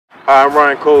Hi, I'm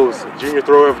Ryan Coles, junior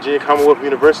thrower at Virginia Commonwealth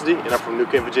University, and I'm from New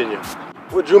Kent, Virginia.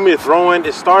 What drew me to throwing,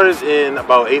 it started in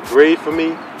about 8th grade for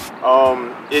me.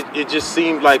 It just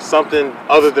seemed like something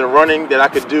other than running that I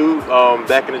could do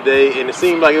back in the day, and it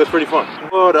seemed like it was pretty fun.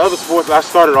 Well, the other sports, I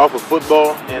started off with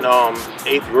football in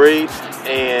 8th grade,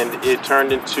 and it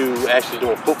turned into actually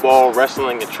doing football,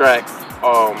 wrestling, and track,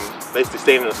 basically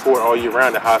staying in the sport all year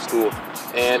round at high school.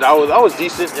 And I was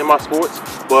decent in my sports,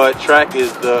 but track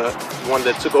is the one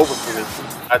that took over for me.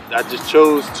 I just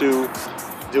chose to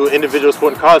do an individual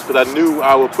sport in college because I knew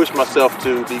I would push myself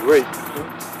to be great.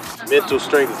 Mental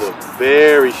strength is a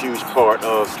very huge part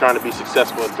of trying to be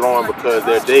successful in throwing, because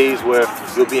there are days where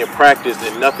you'll be in practice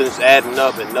and nothing's adding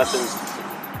up and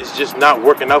it's just not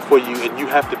working out for you, and you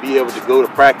have to be able to go to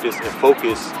practice and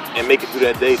focus and make it through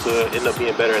that day so it'll end up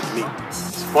being better at the meet.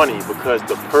 It's funny because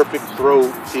the perfect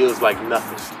throw feels like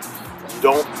nothing. You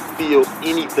don't feel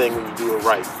anything when you do it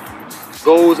right.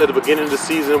 Goals at the beginning of the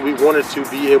season, we wanted to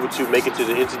be able to make it to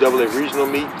the NCAA regional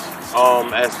meet.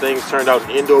 As things turned out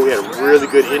in indoor, we had a really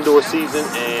good indoor season,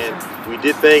 and we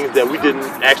did things that we didn't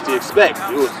actually expect.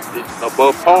 It's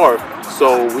above par,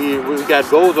 so we got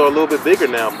goals that are a little bit bigger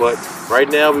now. But right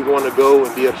now, we want to go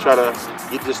and be able to try to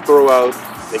get this throw out,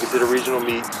 make it to the regional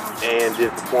meet, and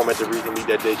then perform at the regional meet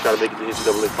that day, try to make it to the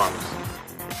NCAA finals.